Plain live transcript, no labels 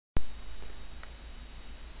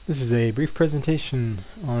This is a brief presentation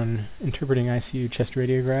on interpreting ICU chest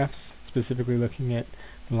radiographs, specifically looking at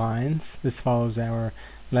lines. This follows our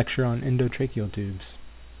lecture on endotracheal tubes.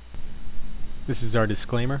 This is our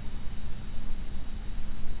disclaimer.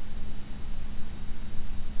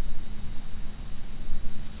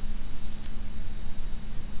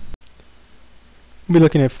 We'll be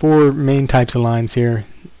looking at four main types of lines here: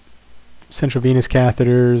 central venous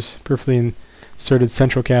catheters, peripherally inserted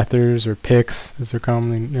central catheters, or PICCs as they're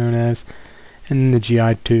commonly known as, and the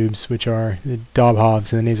GI tubes, which are the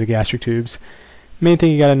Dobhovs and the nasogastric tubes. The main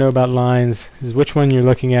thing you got to know about lines is which one you're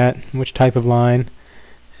looking at, which type of line,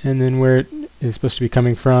 and then where it is supposed to be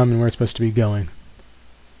coming from and where it's supposed to be going.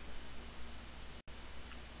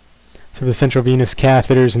 So for the central venous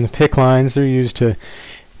catheters and the PICC lines, they're used to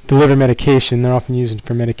deliver medication. They're often used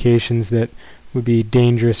for medications that would be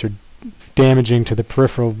dangerous or damaging to the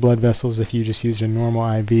peripheral blood vessels if you just used a normal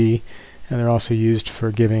IV. And they're also used for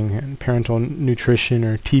giving parenteral nutrition,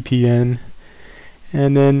 or TPN.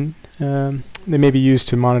 And then they may be used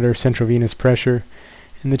to monitor central venous pressure.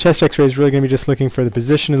 And the chest x-ray is really going to be just looking for the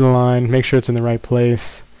position of the line, make sure it's in the right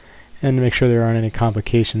place, and make sure there aren't any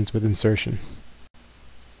complications with insertion.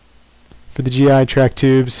 For the GI tract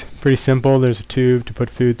tubes, pretty simple. There's a tube to put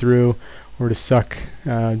food through or to suck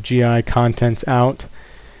GI contents out.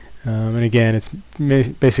 And again, it's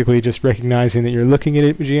basically just recognizing that you're looking at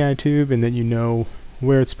a GI tube and that you know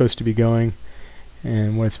where it's supposed to be going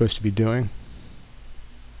and what it's supposed to be doing.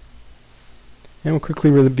 And we'll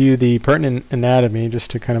quickly review the pertinent anatomy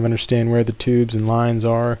just to kind of understand where the tubes and lines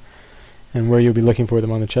are and where you'll be looking for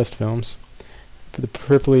them on the chest films. For the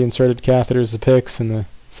peripherally inserted catheters, the PICCs, and the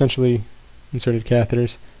centrally inserted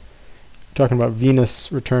catheters, we're talking about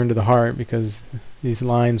venous return to the heart, because these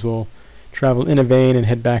lines will travel in a vein and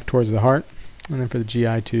head back towards the heart. And then for the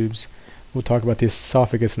GI tubes, we'll talk about the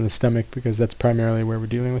esophagus and the stomach, because that's primarily where we're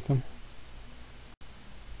dealing with them.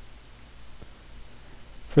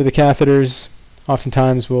 For the catheters,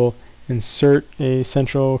 oftentimes we'll insert a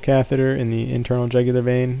central catheter in the internal jugular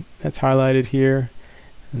vein. That's highlighted here,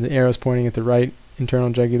 and the arrow's pointing at the right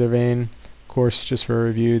internal jugular vein. Of course, just for a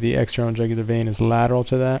review, the external jugular vein is lateral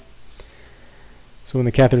to that. So when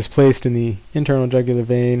the catheter is placed in the internal jugular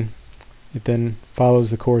vein, it then follows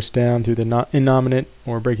the course down through the innominate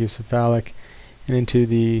or brachiocephalic and into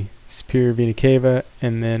the superior vena cava,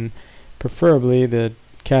 and then preferably the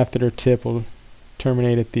catheter tip will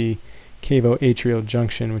terminate at the cavo-atrial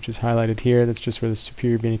junction, which is highlighted here. That's just where the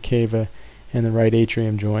superior vena cava and the right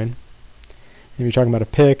atrium join. And if you're talking about a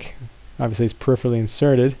PICC, obviously it's peripherally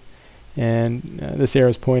inserted, and this arrow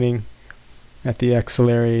is pointing at the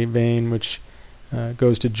axillary vein, which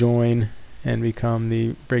goes to join and become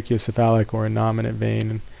the brachiocephalic or innominate vein,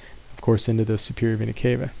 and of course into the superior vena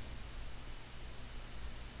cava.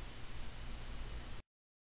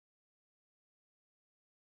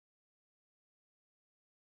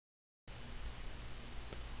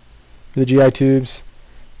 For the GI tubes,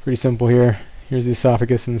 pretty simple here. Here's the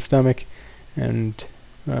esophagus and the stomach, and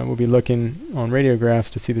we'll be looking on radiographs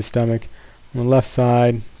to see the stomach on the left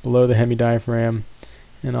side below the hemidiaphragm,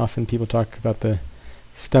 and often people talk about the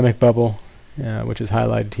stomach bubble, which is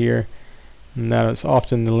highlighted here, and that is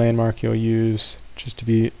often the landmark you'll use just to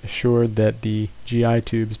be assured that the GI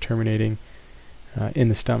tube is terminating in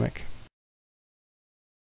the stomach.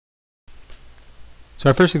 So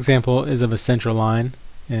our first example is of a central line,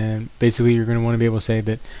 and basically you're going to want to be able to say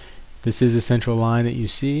that this is a central line that you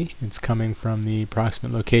see. It's coming from the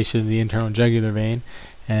proximate location of the internal jugular vein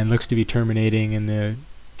and looks to be terminating in the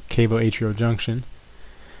cavo-atrial junction.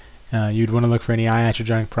 You'd want to look for any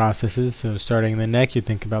iatrogenic processes. So starting in the neck, you'd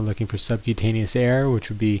think about looking for subcutaneous air, which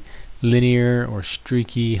would be linear or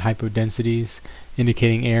streaky hypodensities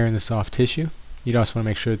indicating air in the soft tissue. You'd also want to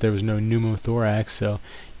make sure that there was no pneumothorax, so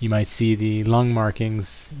you might see the lung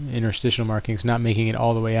markings, interstitial markings, not making it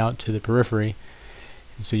all the way out to the periphery.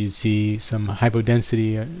 And so you'd see some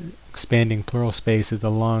hypodensity expanding pleural space as the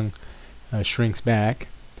lung shrinks back.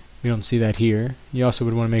 We don't see that here. You also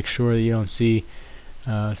would want to make sure that you don't see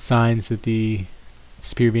signs that the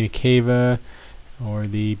superior vena cava or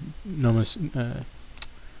the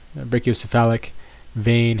brachiocephalic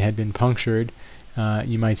vein had been punctured.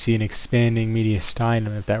 You might see an expanding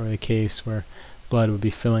mediastinum if that were the case, where blood would be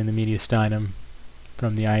filling the mediastinum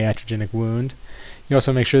from the iatrogenic wound. You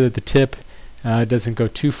also make sure that the tip doesn't go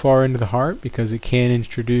too far into the heart, because it can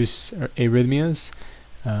introduce arrhythmias.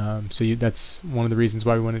 So that's one of the reasons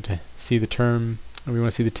why we wanted to see the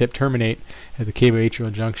tip terminate at the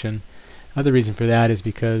cavo-atrial junction. Another reason for that is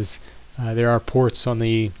because there are ports on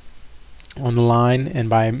the line, and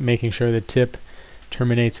by making sure the tip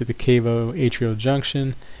terminates at the cavo-atrial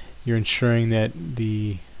junction, you're ensuring that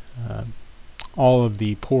the all of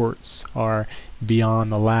the ports are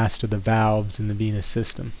beyond the last of the valves in the venous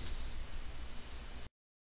system.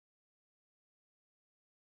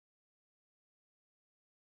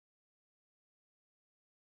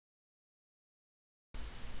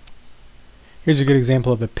 Here's a good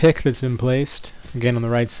example of a PIC that's been placed. Again, on the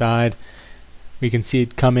right side, we can see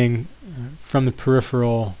it coming from the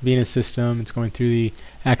peripheral venous system. It's going through the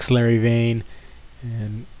axillary vein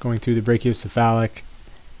and going through the brachiocephalic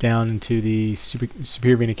down into the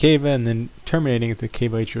superior vena cava and then terminating at the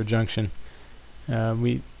cavo-atrial junction.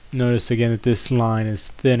 We notice again that this line is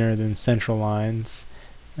thinner than central lines,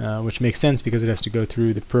 which makes sense because it has to go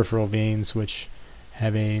through the peripheral veins, which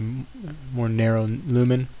have a more narrow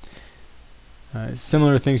lumen.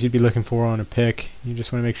 Similar things you'd be looking for on a PIC. You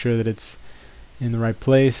just want to make sure that it's in the right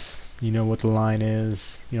place. You know what the line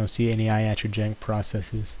is. You don't see any iatrogenic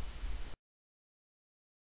processes.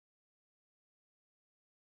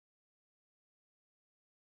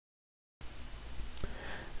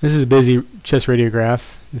 This is a busy chest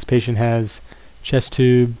radiograph. This patient has chest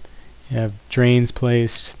tube. You have drains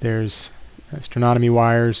placed. There's sternotomy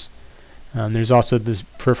wires. There's also this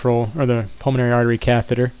peripheral or the pulmonary artery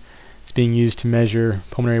catheter. It's being used to measure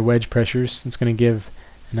pulmonary wedge pressures. It's going to give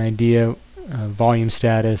an idea of volume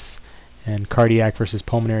status and cardiac versus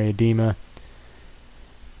pulmonary edema.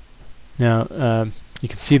 Now you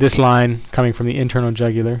can see this line coming from the internal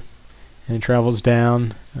jugular, and it travels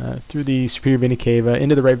down through the superior vena cava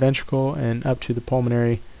into the right ventricle and up to the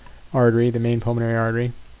pulmonary artery, the main pulmonary artery.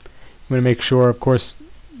 You want to make sure, of course,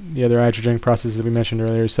 the other iatrogenic processes that we mentioned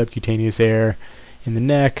earlier, subcutaneous air in the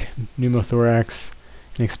neck, pneumothorax,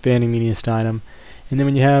 and expanding mediastinum. And then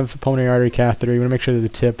when you have a pulmonary artery catheter, you want to make sure that the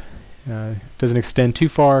tip doesn't extend too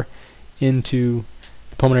far into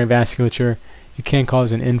the pulmonary vasculature. It can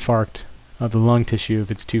cause an infarct of the lung tissue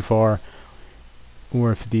if it's too far,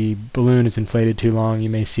 or if the balloon is inflated too long, you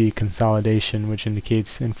may see consolidation, which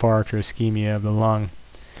indicates infarct or ischemia of the lung.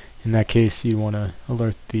 In that case, you want to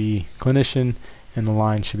alert the clinician, and the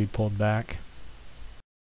line should be pulled back.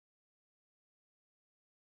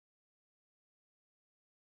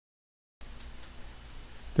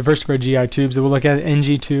 The first of our GI tubes that we'll look at,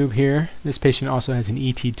 NG tube here. This patient also has an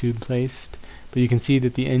ET tube placed, but you can see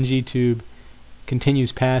that the NG tube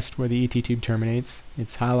continues past where the ET tube terminates.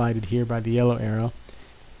 It's highlighted here by the yellow arrow.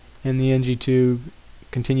 And the NG tube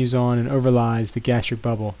continues on and overlies the gastric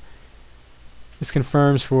bubble. This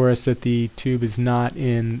confirms for us that the tube is not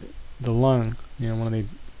in the lung. One of the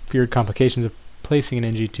feared complications of placing an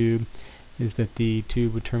NG tube is that the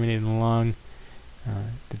tube would terminate in the lung.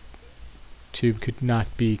 The tube could not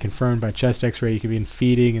be confirmed by chest x-ray. You could be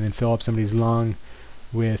feeding and then fill up somebody's lung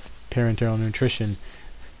with parenteral nutrition.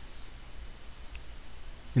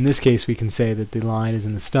 In this case, we can say that the line is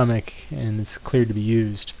in the stomach and it's cleared to be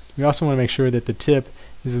used. We also want to make sure that the tip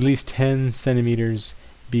is at least 10 centimeters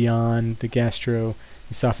beyond the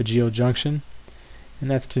gastroesophageal junction,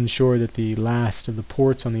 and that's to ensure that the last of the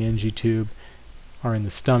ports on the NG tube are in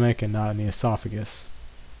the stomach and not in the esophagus.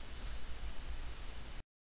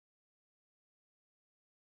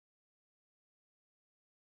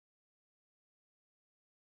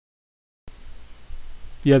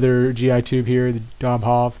 The other GI tube here, the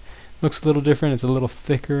Dobhoff, looks a little different. It's a little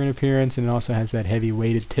thicker in appearance, and it also has that heavy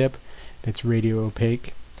weighted tip that's radio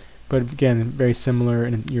opaque. But again, very similar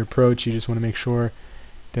in your approach. You just want to make sure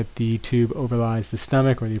that the tube overlies the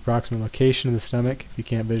stomach or the approximate location of the stomach, if you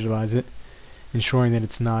can't visualize it, ensuring that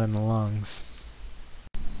it's not in the lungs.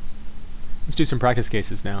 Let's do some practice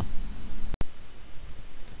cases now.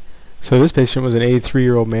 So this patient was an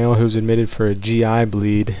 83-year-old male who was admitted for a GI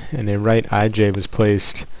bleed, and a right IJ was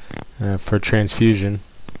placed for transfusion.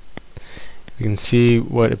 You can see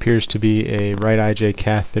what appears to be a right IJ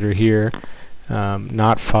catheter here,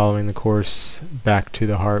 not following the course back to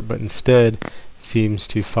the heart, but instead seems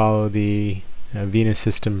to follow the venous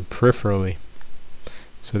system peripherally.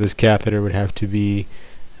 So this catheter would have to be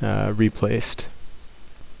replaced.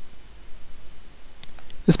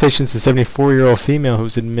 This patient's a 74-year-old female who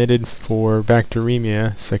was admitted for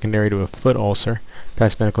bacteremia secondary to a foot ulcer,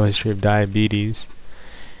 past medical history of diabetes.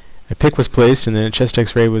 A PIC was placed and then a chest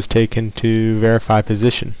x-ray was taken to verify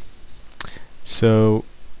position. So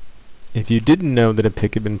if you didn't know that a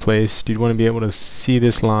PIC had been placed, you'd want to be able to see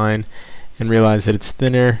this line and realize that it's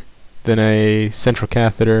thinner than a central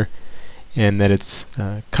catheter and that it's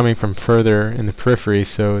coming from further in the periphery,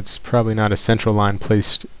 so it's probably not a central line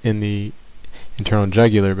placed in the internal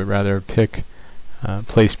jugular, but rather a PIC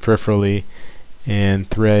placed peripherally and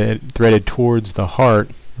threaded towards the heart.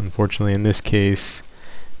 Unfortunately, in this case,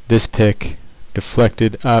 this PIC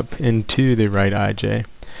deflected up into the right IJ.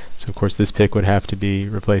 So of course this PICC would have to be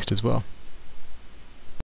replaced as well.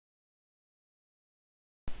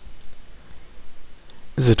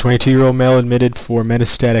 This is a 22-year-old male admitted for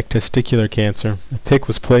metastatic testicular cancer. A PICC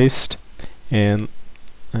was placed, and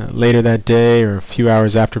later that day, or a few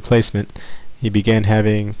hours after placement, he began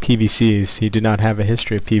having PVCs. He did not have a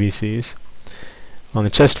history of PVCs. On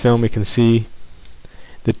the chest film we can see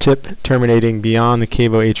the tip terminating beyond the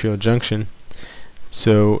cavo-atrial junction,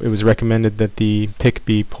 so it was recommended that the PICC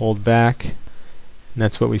be pulled back, and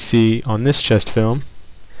that's what we see on this chest film.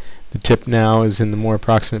 The tip now is in the more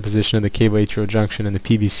approximate position of the cavo-atrial junction and the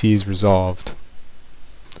PVC is resolved.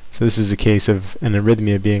 So this is a case of an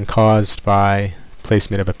arrhythmia being caused by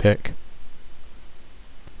placement of a PICC.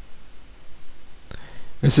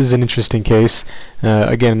 This is an interesting case.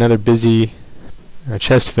 Again, another busy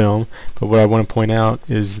chest film, but what I want to point out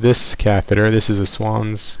is this catheter. This is a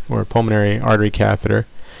Swan's or pulmonary artery catheter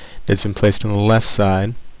that's been placed on the left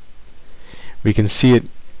side. We can see it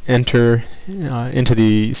enter into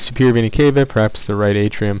the superior vena cava, perhaps the right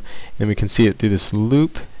atrium, and we can see it through this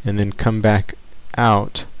loop and then come back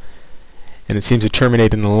out, and it seems to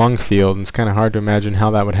terminate in the lung field, and it's kind of hard to imagine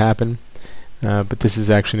how that would happen, but this is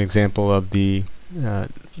actually an example of the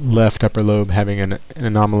left upper lobe having an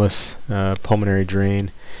anomalous pulmonary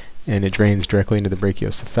drain, and it drains directly into the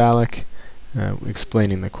brachiocephalic,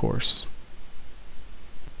 explaining the course.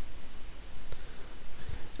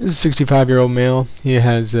 This is a 65-year-old male. He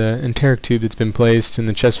has an enteric tube that's been placed, and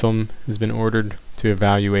the chest film has been ordered to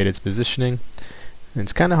evaluate its positioning. And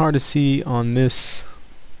it's kind of hard to see on this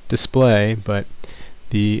display, but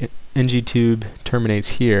the NG tube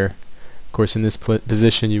terminates here. Of course, in this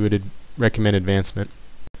position you would recommend advancement.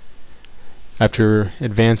 After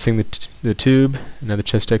advancing the tube, another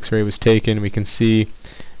chest x-ray was taken. We can see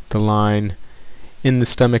the line in the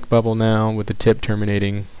stomach bubble now, with the tip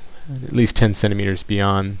terminating at least 10 centimeters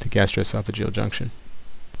beyond the gastroesophageal junction.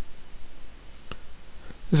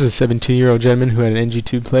 This is a 17-year-old gentleman who had an NG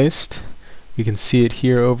tube placed. We can see it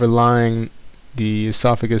here overlying the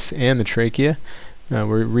esophagus and the trachea.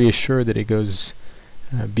 We're reassured that it goes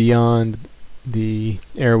beyond the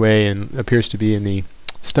airway and appears to be in the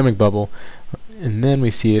stomach bubble, and then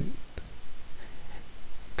we see it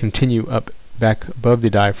continue up back above the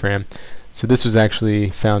diaphragm. So this was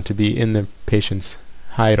actually found to be in the patient's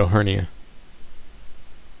hiatal hernia.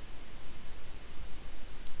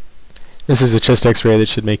 This is a chest x-ray that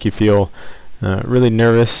should make you feel really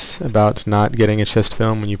nervous about not getting a chest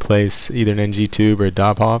film when you place either an NG tube or a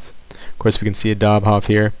Dobhoff. Of course we can see a Dobhoff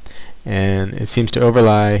here, and it seems to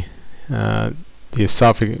overlie the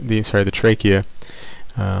trachea.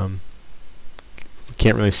 We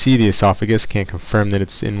can't really see the esophagus, can't confirm that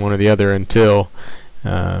it's in one or the other until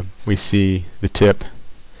we see the tip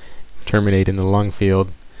terminate in the lung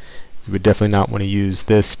field. You would definitely not want to use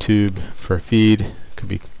this tube for a feed. It could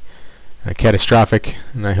be catastrophic,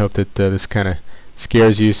 and I hope that this kind of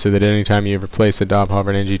scares you, so that anytime you ever place a Dobhoff or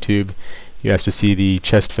an NG tube, you have to see the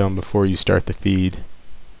chest film before you start the feed.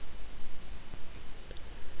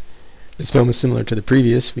 This film is similar to the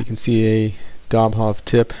previous. We can see a Dobhoff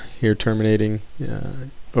tip here terminating,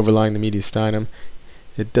 overlying the mediastinum.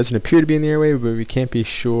 It doesn't appear to be in the airway, but we can't be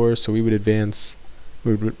sure, so we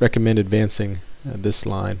would recommend advancing this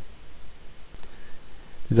line.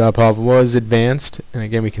 The Dobhoff was advanced, and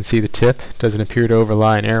again we can see the tip. It doesn't appear to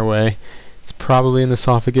overlie an airway. It's probably in the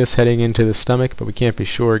esophagus heading into the stomach, but we can't be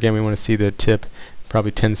sure. Again, we want to see the tip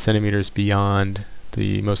probably 10 centimeters beyond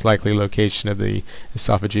the most likely location of the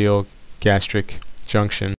esophageal gastric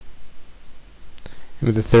junction. And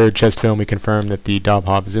with the third chest film we confirm that the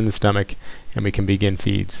Dobhoff is in the stomach, and we can begin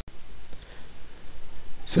feeds.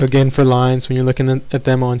 So again, for lines, when you're looking at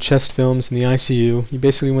them on chest films in the ICU, you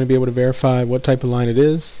basically want to be able to verify what type of line it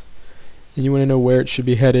is, and you want to know where it should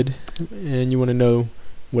be headed, and you want to know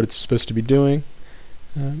what it's supposed to be doing.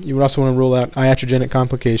 You would also want to rule out iatrogenic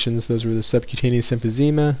complications. Those were the subcutaneous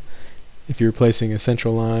emphysema. If you're replacing a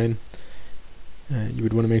central line, you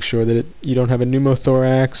would want to make sure that you don't have a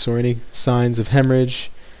pneumothorax or any signs of hemorrhage.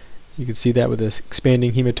 You can see that with this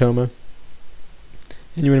expanding hematoma.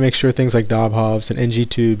 And you want to make sure things like Dobhoffs and NG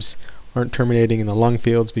tubes aren't terminating in the lung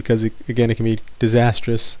fields, because again it can be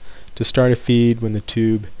disastrous to start a feed when the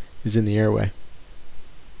tube is in the airway.